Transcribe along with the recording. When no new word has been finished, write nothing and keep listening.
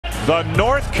The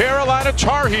North Carolina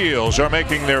Tar Heels are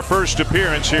making their first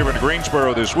appearance here in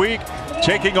Greensboro this week,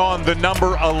 taking on the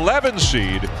number 11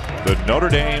 seed, the Notre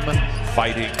Dame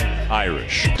Fighting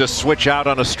Irish. To switch out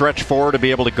on a stretch four to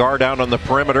be able to guard down on the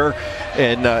perimeter,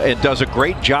 and does a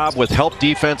great job with help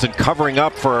defense and covering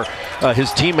up for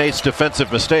his teammates' defensive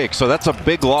mistakes. So that's a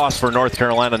big loss for North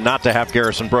Carolina not to have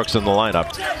Garrison Brooks in the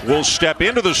lineup. Will step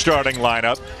into the starting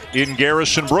lineup in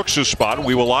Garrison Brooks' spot.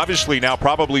 We will obviously now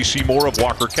probably see more of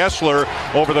Walker Kessler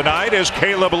over the night as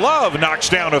Caleb Love knocks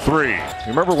down a three.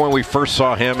 Remember when we first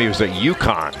saw him, he was at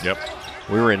UConn. Yep.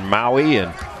 We were in Maui,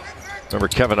 and remember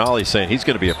Kevin Ollie saying he's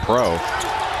going to be a pro.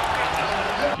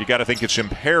 You got to think it's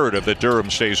imperative that Durham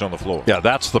stays on the floor. Yeah,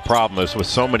 that's the problem, is with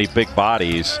so many big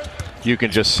bodies, you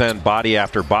can just send body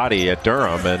after body at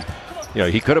Durham, and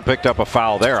he could have picked up a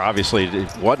foul there. Obviously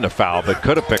it wasn't a foul, but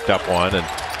could have picked up one. And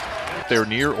they're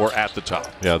near or at the top.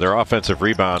 Yeah, their offensive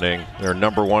rebounding, they're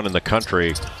 #1 in the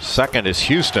country. Second is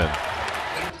Houston,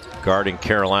 guarding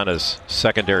Carolina's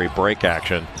secondary break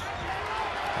action.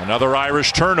 Another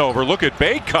Irish turnover. Look at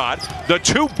Baycott. The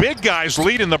two big guys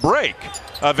lead in the break.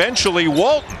 Eventually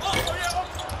Walton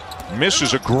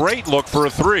misses a great look for a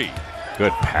three.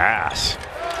 Good pass.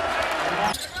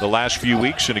 The last few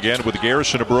weeks, and again with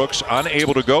Garrison Brooks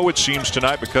unable to go, it seems,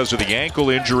 tonight because of the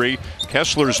ankle injury.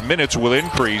 Kessler's minutes will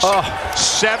increase.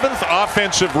 7th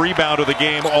offensive rebound of the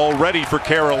game already for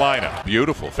Carolina.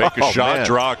 Beautiful. Fake a shot, man.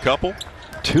 Draw a couple.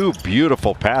 Two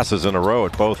beautiful passes in a row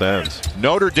at both ends.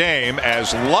 Notre Dame,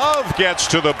 as Love gets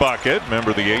to the bucket.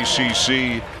 Remember the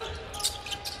ACC.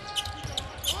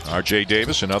 R.J.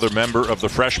 Davis, another member of the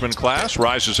freshman class,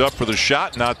 rises up for the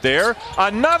shot. Not there.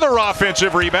 Another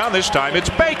offensive rebound. This time it's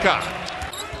Baycott.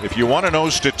 If you want to know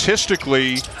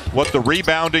statistically what the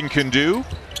rebounding can do,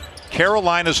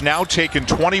 Carolina's now taken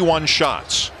 21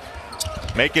 shots.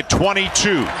 Make it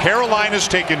 22. Carolina's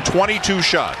taken 22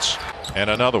 shots. And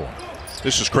another one.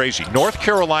 This is crazy. North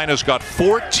Carolina's got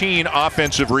 14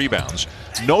 offensive rebounds.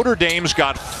 Notre Dame's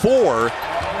got 4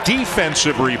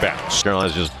 defensive rebounds.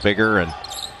 Carolina's just bigger, and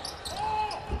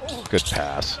good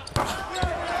pass.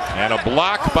 And a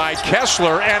block by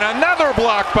Kessler, and another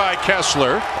block by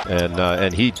Kessler.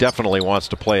 And he definitely wants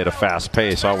to play at a fast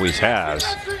pace, always has.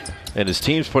 And his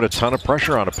teams put a ton of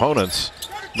pressure on opponents,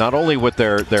 not only with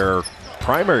their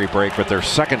primary break, but their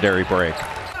secondary break.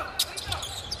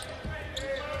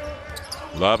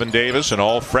 Love and Davis, an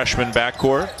all-freshman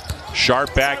backcourt.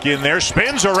 Sharp back in there,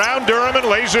 spins around Durham and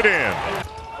lays it in.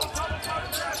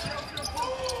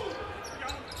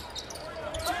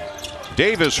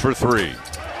 Davis for three.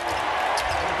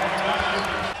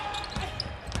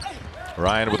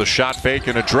 Ryan with a shot fake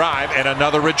and a drive, and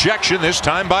another rejection, this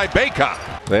time by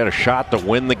Baycott. They had a shot to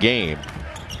win the game.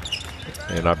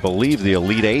 And I believe the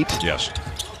Elite Eight. Yes.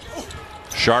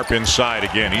 Sharp inside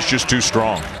again. He's just too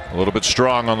strong. A little bit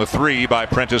strong on the three by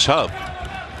Prentice Hub.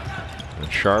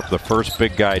 And Sharp, the first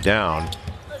big guy down.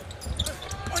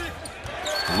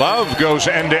 Love goes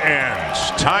end to end.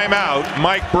 Timeout,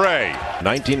 Mike Bray.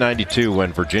 1992,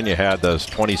 when Virginia had those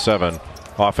 27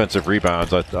 offensive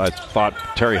rebounds, I thought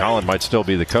Terry Holland might still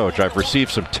be the coach. I've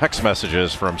received some text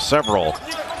messages from several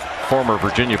former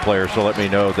Virginia players to let me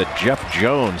know that Jeff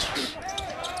Jones.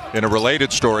 In a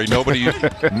related story, nobody's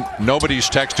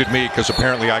texted me because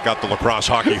apparently I got the lacrosse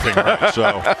hockey thing right.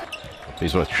 So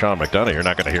he's with Sean McDonough. You're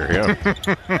not going to hear him.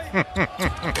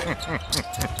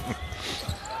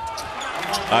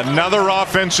 Another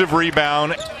offensive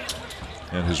rebound,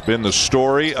 and has been the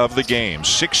story of the game.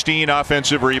 16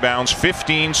 offensive rebounds,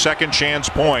 15 second chance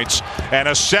points, and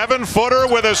a 7-footer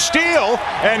with a steal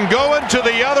and going to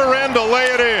the other end to lay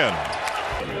it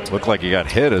in. Looked like he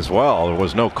got hit as well. There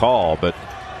was no call, but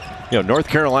North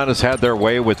Carolina's had their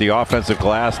way with the offensive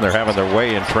glass, and they're having their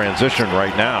way in transition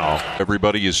right now.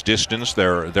 Everybody is distanced.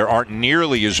 There aren't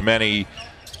nearly as many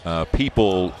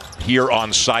people here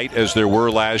on site as there were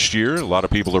last year. A lot of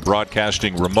people are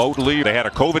broadcasting remotely. They had a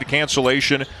COVID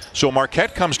cancellation, so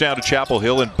Marquette comes down to Chapel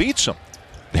Hill and beats them.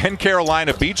 Then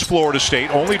Carolina beats Florida State,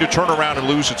 only to turn around and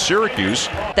lose at Syracuse.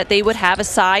 That they would have a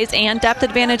size and depth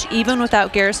advantage even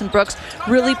without Garrison Brooks.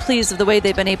 Really pleased with the way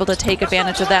they've been able to take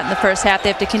advantage of that in the first half. They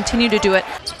have to continue to do it.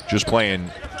 Just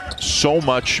playing so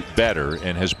much better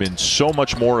and has been so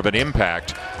much more of an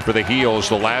impact for the Heels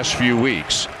the last few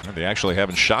weeks. They actually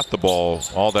haven't shot the ball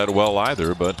all that well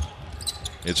either, but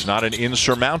it's not an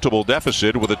insurmountable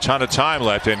deficit with a ton of time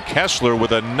left, and Kessler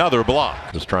with another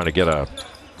block. Just trying to get a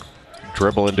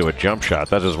dribble into a jump shot.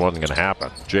 That just wasn't going to happen.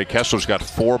 Jay Kessler's got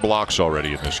 4 blocks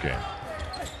already in this game.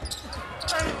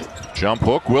 Jump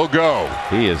hook will go.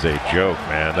 He is a joke,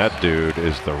 man. That dude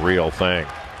is the real thing.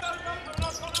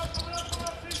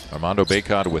 Armando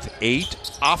Bacot with 8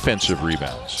 offensive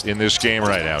rebounds in this game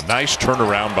right now. Nice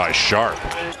turnaround by Sharp.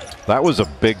 That was a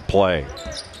big play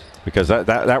because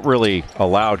that really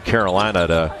allowed Carolina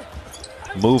to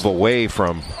move away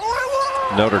from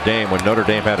Notre Dame when Notre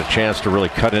Dame had a chance to really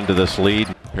cut into this lead.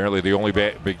 Apparently they only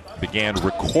began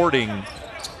recording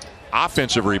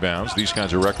offensive rebounds. These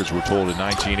kinds of records were told in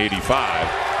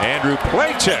 1985. Andrew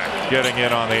Platek getting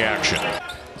in on the action.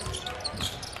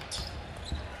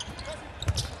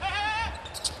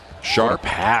 Sharp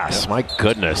pass, my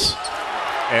goodness.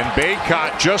 And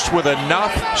Bacot just with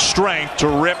enough strength to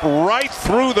rip right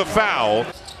through the foul.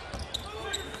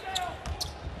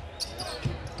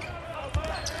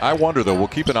 I wonder, though, we'll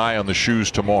keep an eye on the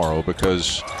shoes tomorrow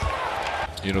because,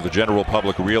 you know, the general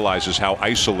public realizes how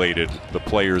isolated the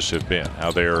players have been.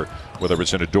 How they're, whether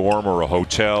it's in a dorm or a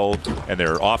hotel, and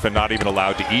they're often not even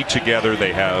allowed to eat together.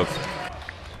 They have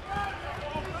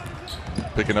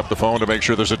picking up the phone to make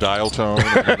sure there's a dial tone.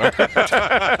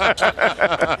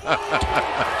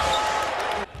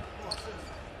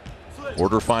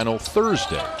 Quarterfinal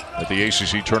Thursday at the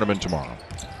ACC tournament tomorrow.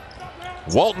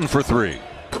 Walton for 3.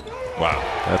 Wow.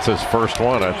 That's his first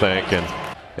one, I think. And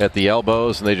at the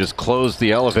elbows, and they just close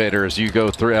the elevator as you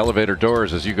go through, elevator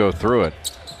doors as you go through it.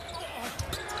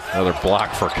 Another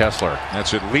block for Kessler.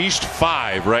 That's at least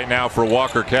 5 right now for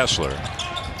Walker Kessler.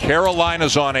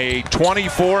 Carolina's on a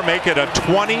 24, make it a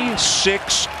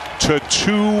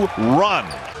 26-2 run.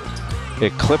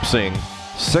 Eclipsing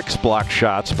 6 block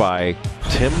shots by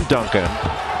Tim Duncan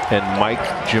and Mike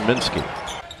Jaminski.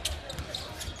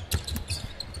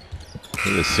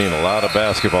 He has seen a lot of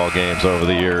basketball games over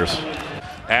the years.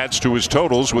 Adds to his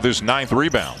totals with his 9th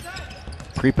rebound.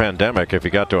 Pre-pandemic, if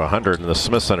he got to 100 in the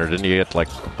Smith Center, didn't he get like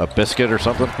a biscuit or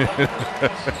something?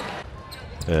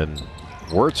 And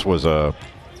Wirtz was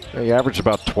he averaged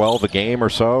about 12 a game or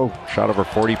so. Shot over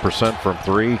 40% from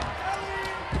 3.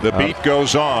 The beat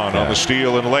goes on the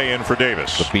steal and lay-in for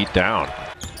Davis. The beat down.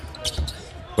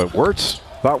 But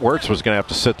thought Wirtz was going to have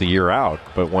to sit the year out.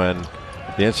 But when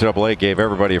the NCAA gave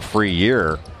everybody a free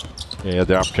year, he had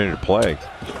the opportunity to play.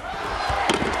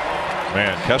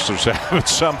 Man, Kessler's having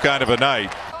some kind of a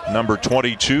night. Number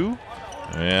 22.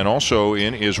 And also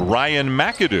in is Ryan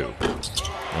McAdoo,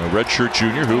 a redshirt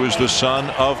junior who is the son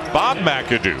of Bob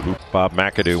McAdoo. Bob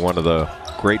McAdoo, one of the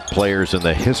great players in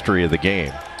the history of the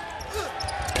game.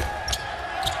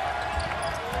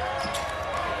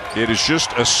 It is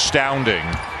just astounding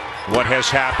what has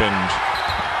happened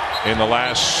in the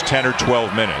last 10 or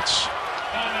 12 minutes.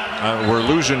 We're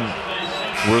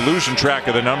losing track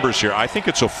of the numbers here. I think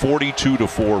it's a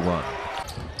 42-4 run.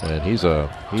 And he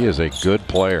is a good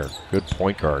player, good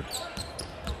point guard.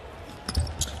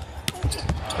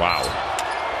 Wow.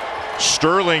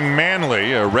 Sterling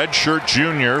Manley, a redshirt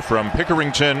junior from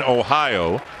Pickerington,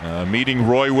 Ohio, meeting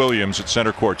Roy Williams at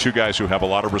center court. 2 guys who have a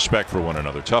lot of respect for one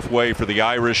another. Tough way for the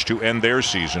Irish to end their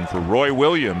season. For Roy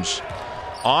Williams,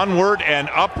 onward and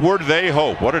upward they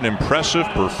hope. What an impressive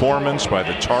performance by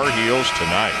the Tar Heels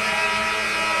tonight.